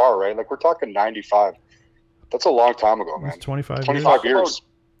so far, right? Like we're talking 95. That's a long time ago, man. it's 25 25 years. years.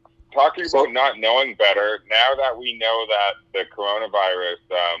 Talking So- about not knowing better, now that we know that the coronavirus,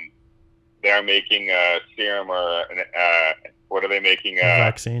 they're making a serum or what are they making?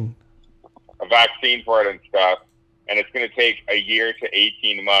 Vaccine. A vaccine for it and stuff, and it's going to take a year to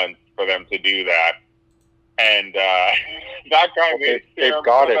 18 months for them to do that. And that guy made a They've serum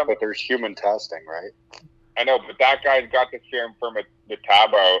got for it, them. but there's human testing, right? I know, but that guy's got the serum from the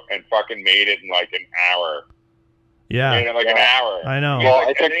Tabo and fucking made it in like an hour. Yeah, Made it in like an hour. I know. He's Well, like- I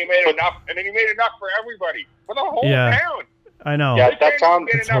and think- then he made enough, and then he made enough for everybody, for the whole Yeah. town. I know. Yeah. They that can't even sounds-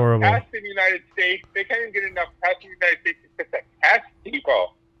 get it's enough horrible. tests in the United States. They can't even get enough tests in the United States just to test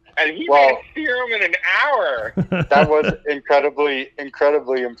people. And he Well- made a serum in an hour. That was incredibly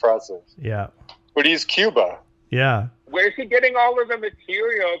impressive. Yeah, But he's Cuba. yeah, Where's he getting all of the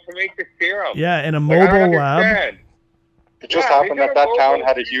material to make the serum? yeah. In a Like, I don't mobile lab. understand. It just Yeah, happened they that got a that town mobile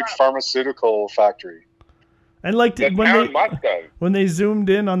had a lab. huge pharmaceutical factory. And like The town must have. when they zoomed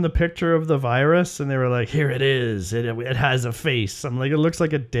in on the picture of the virus and they were like, "Here it is. It has a face." I'm like, "It looks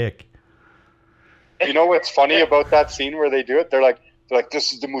like a dick." You know what's funny about that scene where they do it? They're like,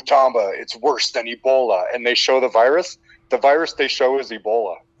 this is the Mutamba. It's worse than Ebola. And they show the virus. The virus they show is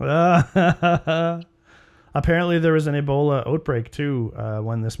Ebola. Apparently, there was an Ebola outbreak too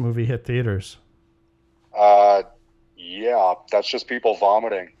when this movie hit theaters. Yeah, that's just people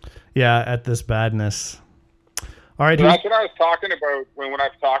vomiting. Yeah, at this badness. All right. So that's what I was talking about when I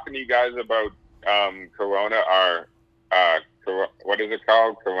was talking to you guys about Corona or what is it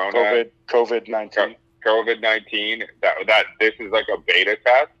called? Corona COVID-19. COVID-19. That this is like a beta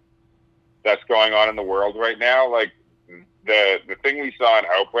test that's going on in the world right now. Like the thing we saw in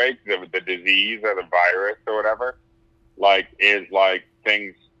Outbreak, the disease or the virus or whatever, like is like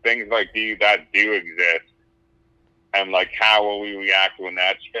things like that do exist. And, like, how will we react when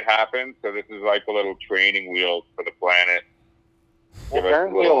that shit happens? So this is like a little training wheel for the planet. Well,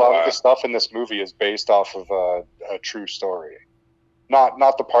 apparently a lot of the stuff in this movie is based off of a true story.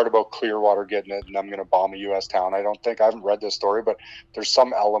 Not the part about Clearwater getting it and I'm going to bomb a U.S. town. I haven't read this story, but there's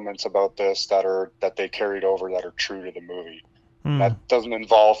some elements about this that they carried over that are true to the movie. That doesn't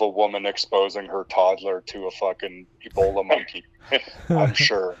involve a woman exposing her toddler to a fucking Ebola monkey, I'm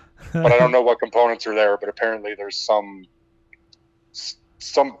sure. But I don't know what components are there, but apparently there's some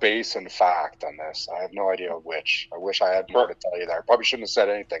base in fact on this. I have no idea which. I wish I had more to tell you there. I probably shouldn't have said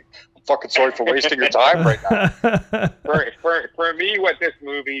anything. I'm fucking sorry for wasting your time right now. For me, what this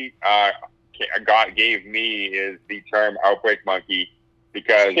movie gave me is the term outbreak monkey.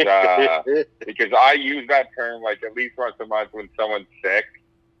 Because I use that term like at least once a month when someone's sick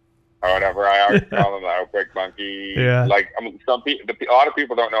or whatever. I always call them the outbreak monkey. Yeah. Like a lot of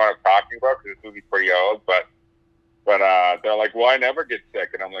people don't know what I'm talking about because this movie's pretty old, but they're like, well, I never get sick,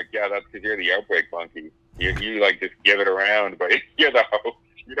 and I'm like, yeah, that's because you're the outbreak monkey. You like just give it around, but you're the host.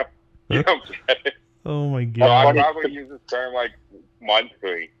 You don't get it. Oh my So I god. probably use this term like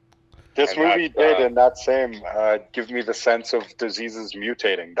monthly. This movie did, in that same, give me the sense of diseases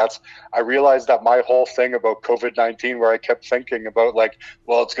mutating. I realized that my whole thing about COVID-19, where I kept thinking about like,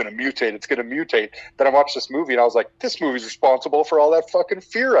 well, it's going to mutate. Then I watched this movie and I was like, this movie's responsible for all that fucking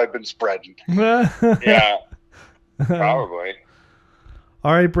fear I've been spreading. Yeah, probably.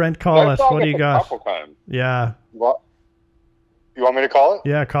 All right, Brent, call us. What do you got? Couple times. Yeah. What? You want me to call it?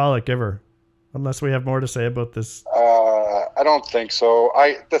 Yeah, call it. Give her. Unless we have more to say about this. I don't think so.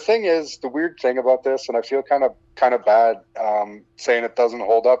 The thing is, the weird thing about this, and I feel kind of bad saying it doesn't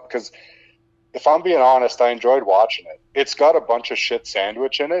hold up, because if I'm being honest, I enjoyed watching it. It's got a bunch of shit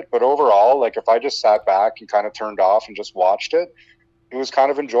sandwich in it, but overall, like if I just sat back and kind of turned off and just watched it, it was kind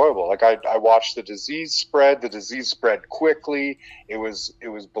of enjoyable. Like I watched the disease spread. The disease spread quickly. It was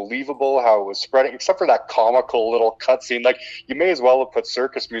believable how it was spreading, except for that comical little cutscene. Like you may as well have put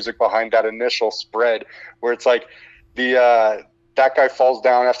circus music behind that initial spread, where it's like that guy falls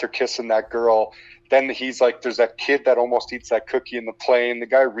down after kissing that girl. Then he's like, there's that kid that almost eats that cookie in the plane. The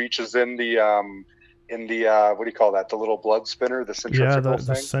guy reaches in the what do you call that? The little blood spinner, the centrifugal thing.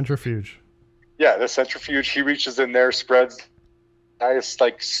 The centrifuge. Yeah, the centrifuge. He reaches in there, spreads. Guy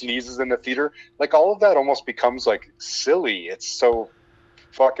like sneezes in the theater. Like all of that almost becomes like silly. It's so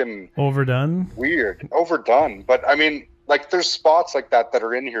fucking overdone, weird, overdone. But I mean, like there's spots like that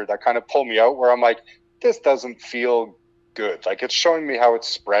are in here that kind of pull me out, where I'm like, this doesn't feel good. Like it's showing me how it's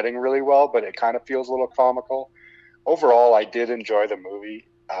spreading really well, but it kind of feels a little comical. Overall, I did enjoy the movie.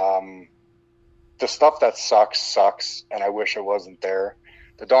 The stuff that sucks, and I wish it wasn't there.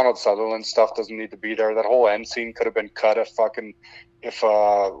 The Donald Sutherland stuff doesn't need to be there. That whole end scene could have been cut if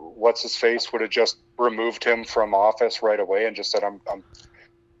what's his face would have just removed him from office right away and just said, I'm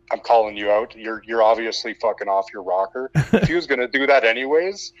calling you out. You're obviously fucking off your rocker. If he was gonna do that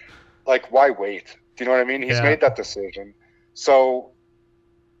anyways, like why wait? Do you know what I mean? He's made that decision. So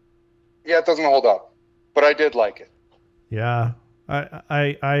yeah, it doesn't hold up, but I did like it. Yeah,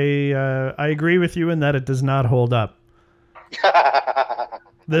 I agree with you in that it does not hold up.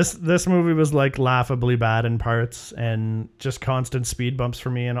 This movie was like laughably bad in parts and just constant speed bumps for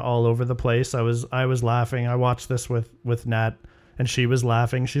me and all over the place. I was laughing. I watched this with Nat and she was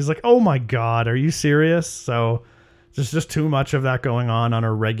laughing. She's like, "Oh my God, are you serious?" So there's just too much of that going on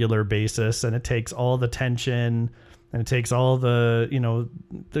a regular basis, and it takes all the tension and it takes all the,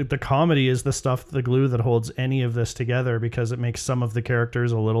 the comedy is the stuff, the glue that holds any of this together, because it makes some of the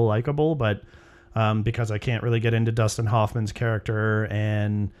characters a little likable, but because I can't really get into Dustin Hoffman's character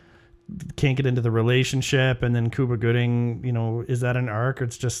and can't get into the relationship. And then Cuba Gooding, is that an arc? Or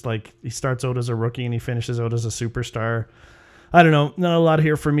it's just like he starts out as a rookie and he finishes out as a superstar. I don't know. Not a lot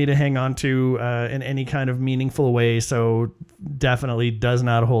here for me to hang on to in any kind of meaningful way. So definitely does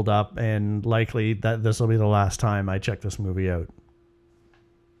not hold up, and likely that this will be the last time I check this movie out.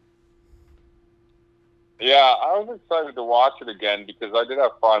 Yeah, I was excited to watch it again because I did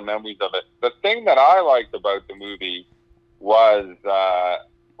have fond memories of it. The thing that I liked about the movie was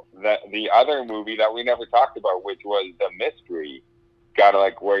the other movie that we never talked about, which was The Mystery. Got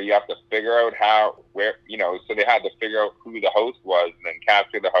like where you have to figure out so they had to figure out who the host was and then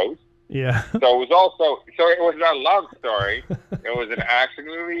capture the host. Yeah. So it was a love story. It was an action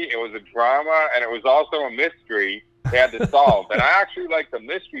movie. It was a drama, and it was also a mystery they had to solve. And I actually liked the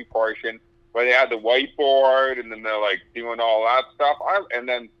mystery portion where they had the whiteboard, and then they're like doing all that stuff. And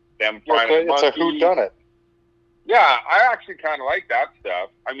then them finding It's a whodunit. Yeah, I actually kind of like that stuff.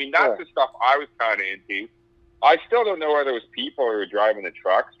 I mean, that's the stuff I was kind of into. I still don't know whether it was people who were driving the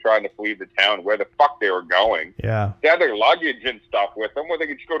trucks trying to flee the town, where the fuck they were going. Yeah. They had their luggage and stuff with them, where they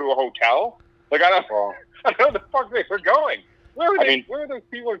could just go to a hotel. Like, I don't know where the fuck they were going. Where are those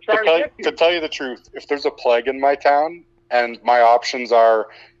people trying to get to? To tell you the truth, if there's a plague in my town and my options are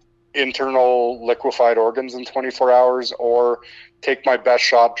internal liquefied organs in 24 hours or take my best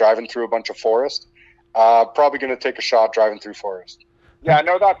shot driving through a bunch of forest, probably going to take a shot driving through forest. Yeah,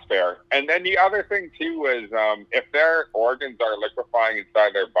 no, that's fair. And then the other thing, too, is if their organs are liquefying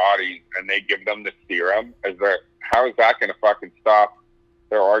inside their bodies and they give them the serum, how is that going to fucking stop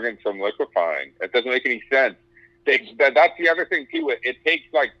their organs from liquefying? It doesn't make any sense. That's the other thing, too. It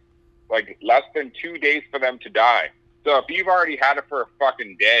takes, like less than 2 days for them to die. So if you've already had it for a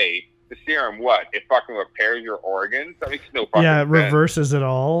fucking day, the serum, it fucking repairs your organs? That makes no fucking sense. Yeah, it reverses it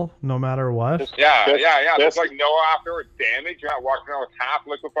all, no matter what. Yeah. There's like no afterwards damage. You're not walking around with half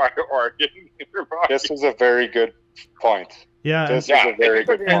liquefied organs in your body. This is a very good point. Yeah, this is a very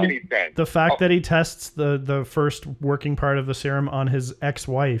good point. The fact that he tests the first working part of the serum on his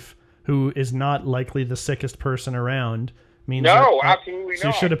ex-wife, who is not likely the sickest person around, means absolutely so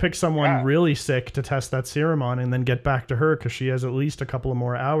not. you should have picked someone really sick to test that serum on and then get back to her, because she has at least a couple of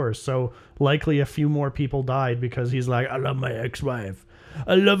more hours. So likely a few more people died because he's like, I love my ex-wife.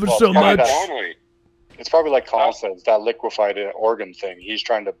 I love her so much. It's probably like Colin says, that liquefied organ thing. He's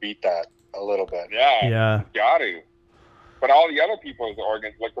trying to beat that a little bit. Yeah. Got to. But all the other people's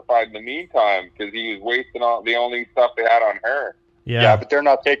organs liquefied in the meantime because he was wasting all the only stuff they had on her. Yeah, but they're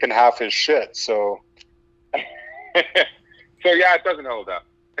not taking half his shit, so... So yeah, it doesn't hold up.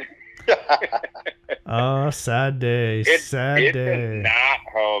 Oh, sad day. It does not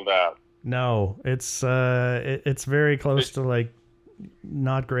hold up. No, it's very close to like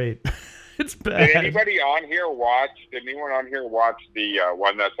not great. It's bad. Did anyone on here watch the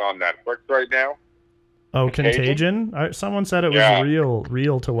one that's on Netflix right now? Oh, Contagion? Someone said it was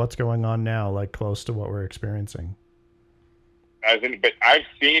real to what's going on now, like close to what we're experiencing. But I've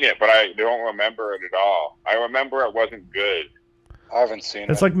seen it, but I don't remember it at all. I remember it wasn't good. I haven't seen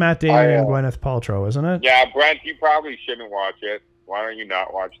it. It's like Matt Damon and Gwyneth Paltrow, isn't it? Yeah, Brent, you probably shouldn't watch it. Why don't you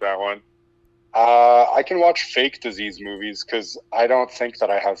not watch that one? I can watch fake disease movies because I don't think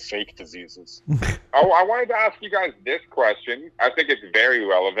that I have fake diseases. I wanted to ask you guys this question. I think it's very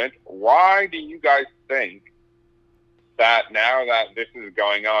relevant. Why do you guys think that now that this is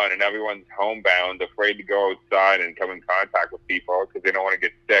going on and everyone's homebound, afraid to go outside and come in contact with people because they don't want to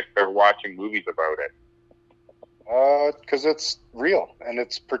get sick, they're watching movies about it? Because it's real and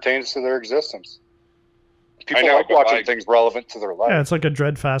it pertains to their existence. People like watching things relevant to their life. Yeah, it's like a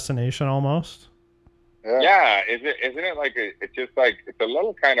dread fascination almost. Yeah, isn't it like it's just like it's a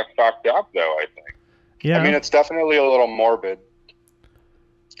little kind of fucked up though, I think. Yeah. I mean, it's definitely a little morbid.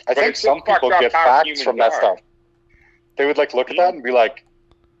 I think some people get facts from that stuff. They would like look at that and be like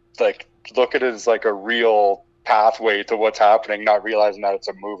look at it as like a real pathway to what's happening, not realizing that it's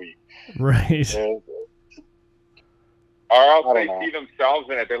a movie. Right. Or else they see themselves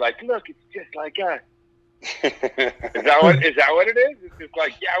in it. They're like, look, it's just like us. Is that what it is? It's just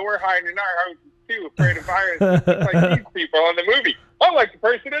like, yeah, we're hiding in our houses too, afraid of viruses, just like these people in the movie. I'm like the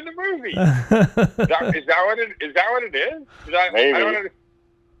person in the movie. Is that what it is? Maybe. I don't understand.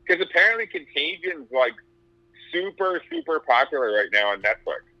 Because apparently Contagion's like super, super popular right now on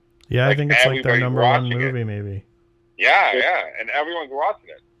Netflix. Yeah, I think it's like their number one movie, maybe. Yeah, and everyone's watching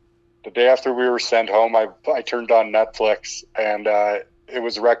it. The day after we were sent home, I turned on Netflix and it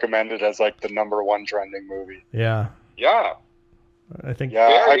was recommended as like the number one trending movie. Yeah. Yeah. I think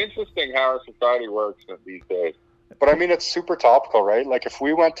very interesting how our society works these days. But I mean, it's super topical, right? Like if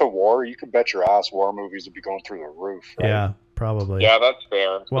we went to war, you could bet your ass war movies would be going through the roof. Right? Yeah, probably. Yeah, that's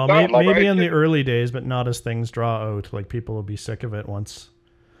fair. Well, maybe in the early days, but not as things draw out. Like people will be sick of it once.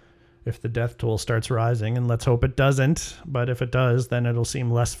 If the death toll starts rising, and let's hope it doesn't, but if it does, then it'll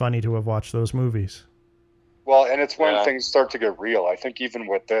seem less funny to have watched those movies. Well, and it's when things start to get real. I think even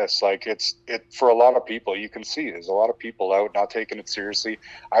with this, like it for a lot of people, you can see there's a lot of people out not taking it seriously.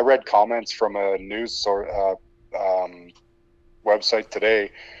 I read comments from a news website today,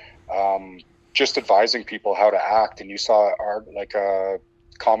 just advising people how to act, and you saw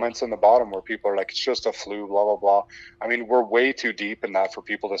comments in the bottom where people are like, it's just a flu, blah, blah, blah. I mean, we're way too deep in that for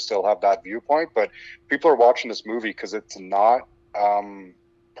people to still have that viewpoint, but people are watching this movie because it's not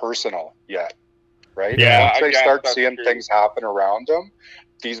personal yet, right? Yeah, Once I they guess start that's seeing true. things happen around them,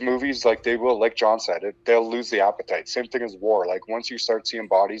 these movies, like they will, like John said, they'll lose the appetite. Same thing as war. Like once you start seeing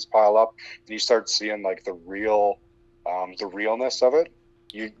bodies pile up and you start seeing like the realness of it,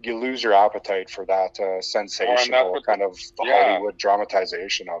 you lose your appetite for that sensational kind of Hollywood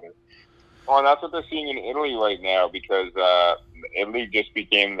dramatization of it. Well, and that's what they're seeing in Italy right now, because Italy just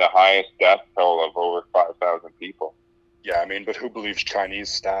became the highest death toll of over 5,000 people. Yeah, I mean, but who believes Chinese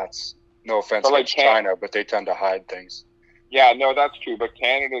stats? No offense against China, but they tend to hide things. Yeah, no, that's true. But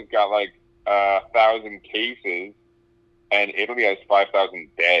Canada's got like 1,000 cases, and Italy has 5,000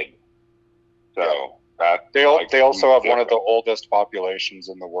 dead. So that's they also have one of the oldest populations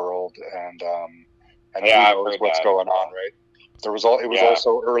in the world, and who knows what's going on, right? It was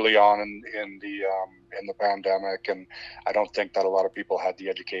also early on in the pandemic, and I don't think that a lot of people had the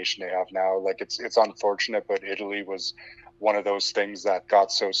education they have now. Like it's unfortunate, but Italy was one of those things that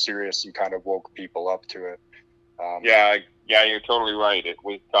got so serious and kind of woke people up to it. Yeah, you're totally right. It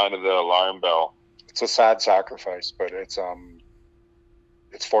was kind of the alarm bell. It's a sad sacrifice, but it's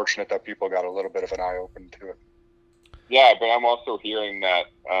fortunate that people got a little bit of an eye open to it. Yeah, but I'm also hearing that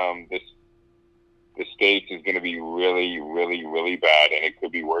the States is going to be really, really, really bad, and it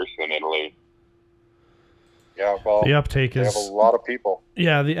could be worse than Italy. Yeah, well, the uptake they is have a lot of people.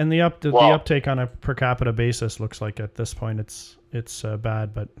 Yeah, the uptake on a per capita basis looks like at this point it's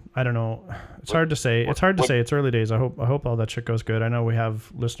bad, but I don't know. It's hard to say. It's early days. I hope all that shit goes good. I know we have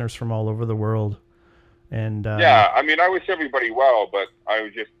listeners from all over the world, and yeah, I mean, I wish everybody well, but I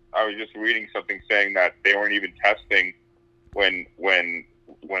was just reading something saying that they weren't even testing when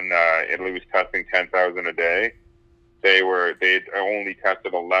Italy was testing 10,000 a day. They'd only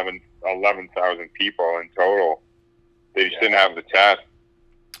tested 11,000 people in total. They just didn't have the test.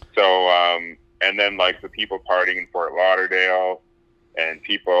 So, and then like the people partying in Fort Lauderdale and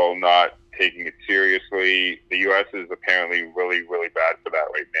people not taking it seriously. The U.S. is apparently really, really bad for that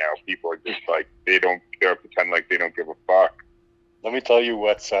right now. People are just like, they'll pretend like they don't give a fuck. Let me tell you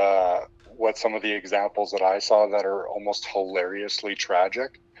what some of the examples that I saw that are almost hilariously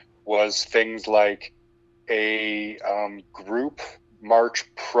tragic was things like a group march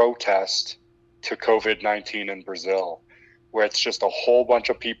protest to COVID-19 in Brazil, where it's just a whole bunch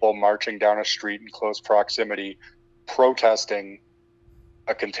of people marching down a street in close proximity protesting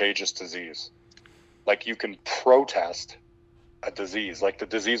a contagious disease. Like, you can protest a disease. Like, the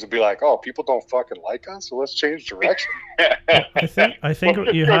disease would be like, oh, people don't fucking like us, so let's change direction. I think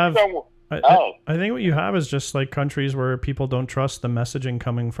what you have I think what you have is just like countries where people don't trust the messaging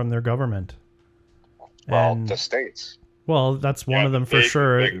coming from their government. Well, the States. Well, that's one of them for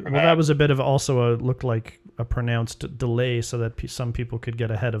sure. Well, that was a bit of also looked like a pronounced delay so that some people could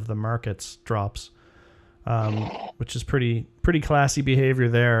get ahead of the market's drops, which is pretty classy behavior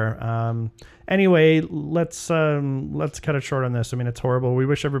there. Anyway, let's cut it short on this. I mean, it's horrible. We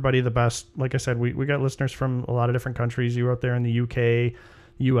wish everybody the best. Like I said, we got listeners from a lot of different countries. You were out there in the UK,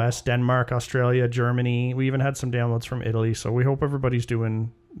 US, Denmark, Australia, Germany. We even had some downloads from Italy. So we hope everybody's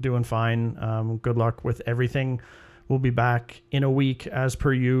doing fine. Good luck with everything. We'll be back in a week as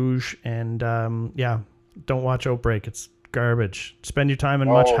per usual. And don't watch Outbreak. It's garbage. Spend your time in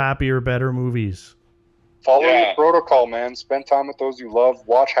much happier, better movies. Follow your protocol, man. Spend time with those you love.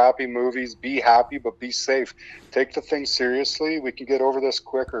 Watch happy movies. Be happy, but be safe. Take the thing seriously. We can get over this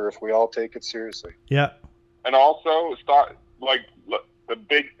quicker if we all take it seriously. Yeah. And also, the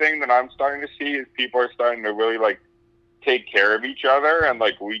big thing that I'm starting to see is people are starting to really like take care of each other and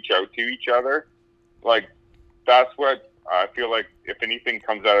like reach out to each other. Like, that's what I feel like. If anything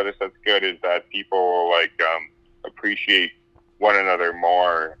comes out of this that's good, is that people will like appreciate one another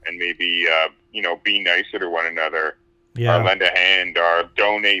more and maybe be nicer to one another, or lend a hand, or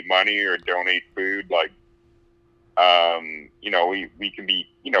donate money, or donate food. Like, we can be,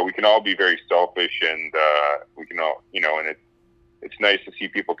 we can all be very selfish, and we can all, and it's nice to see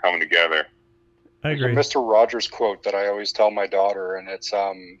people coming together. I agree. There's a Mr. Rogers quote that I always tell my daughter, and it's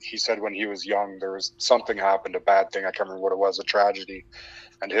he said when he was young there was something happened, a bad thing, I can't remember what it was, a tragedy,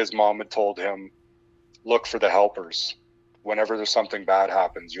 and his mom had told him, look for the helpers. Whenever there's something bad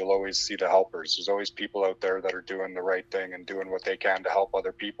happens, you'll always see the helpers. There's always people out there that are doing the right thing and doing what they can to help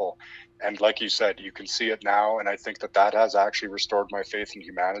other people. And like you said, you can see it now, and I think that has actually restored my faith in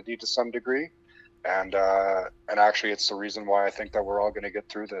humanity to some degree. And actually, it's the reason why I think that we're all going to get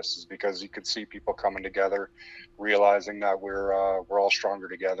through this, is because you can see people coming together, realizing that we're all stronger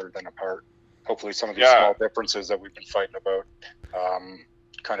together than apart. Hopefully, some of these small differences that we've been fighting about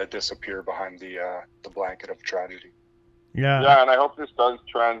kind of disappear behind the blanket of tragedy. Yeah, and I hope this does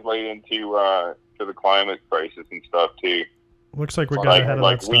translate into to the climate crisis and stuff too. Looks like we got ahead of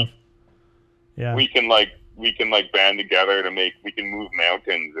that stuff. Yeah. We can band together we can move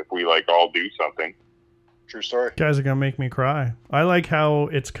mountains if we all do something. True story. Guys are going to make me cry. I like how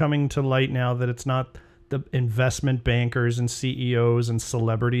it's coming to light now that it's not the investment bankers and CEOs and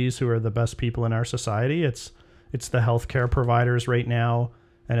celebrities who are the best people in our society. It's the healthcare providers right now,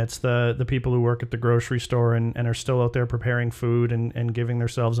 and it's the people who work at the grocery store and are still out there preparing food and giving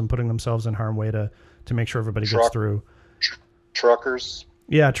themselves and putting themselves in harm's way to make sure everybody gets through. Truckers.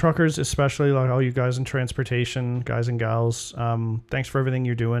 Yeah, truckers, especially all you guys in transportation, guys and gals. Thanks for everything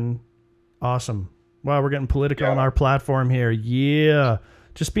you're doing. Awesome. Wow, we're getting political on our platform here. Yeah.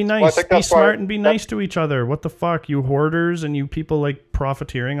 Just be nice. Be smart and be nice to each other. What the fuck? You hoarders and you people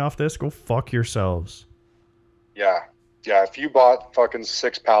profiteering off this, go fuck yourselves. Yeah. Yeah, if you bought fucking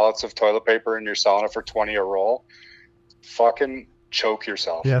 6 pallets of toilet paper and you're selling it for 20 a roll, fucking choke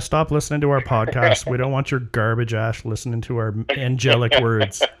yourself. Yeah, stop listening to our podcast. We don't want your garbage ass listening to our angelic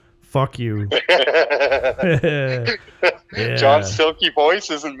words. Fuck you. Yeah. John's silky voice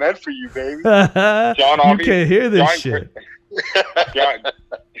isn't meant for you, baby. John, you can't hear this shit.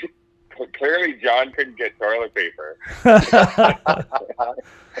 Clearly, John couldn't get toilet paper.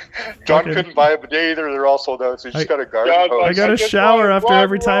 John couldn't buy a bidet either. They're all sold out, so he just got a garden hose. I got to shower after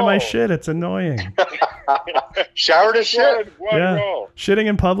every time I shit. It's annoying. Shower to shit. Roll. Shitting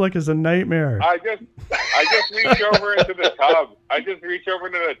in public is a nightmare. I just reach over into the tub.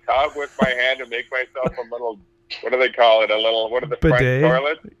 With my hand and make myself a little, what do they call it? What are the bidet? French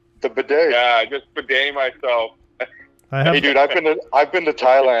toilets? The bidet. Yeah, I just bidet myself. Hey dude, I've been to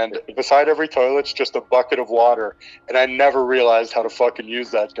Thailand. Beside every toilet's just a bucket of water, and I never realized how to fucking use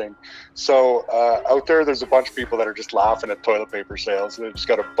that thing. So out there's a bunch of people that are just laughing at toilet paper sales. They've just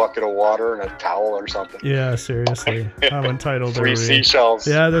got a bucket of water and a towel or something. Yeah, seriously. I'm entitled. 3 seashells.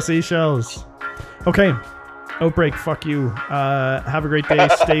 Yeah, the seashells. Okay. Outbreak, fuck you. Have a great day.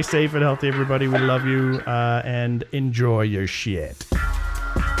 Stay safe and healthy, everybody. We love you, and enjoy your shit.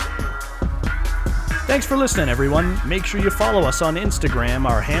 Thanks for listening, everyone. Make sure you follow us on Instagram.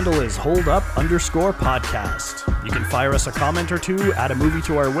 Our handle is holdup_podcast. You can fire us a comment or two, add a movie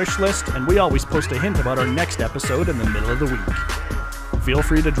to our wish list, and we always post a hint about our next episode in the middle of the week. Feel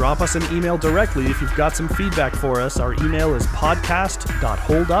free to drop us an email directly if you've got some feedback for us. Our email is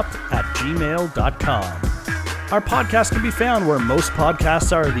podcast.holdup@gmail.com. Our podcast can be found where most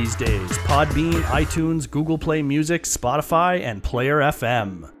podcasts are these days: Podbean, iTunes, Google Play Music, Spotify, and Player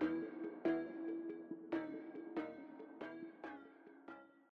FM.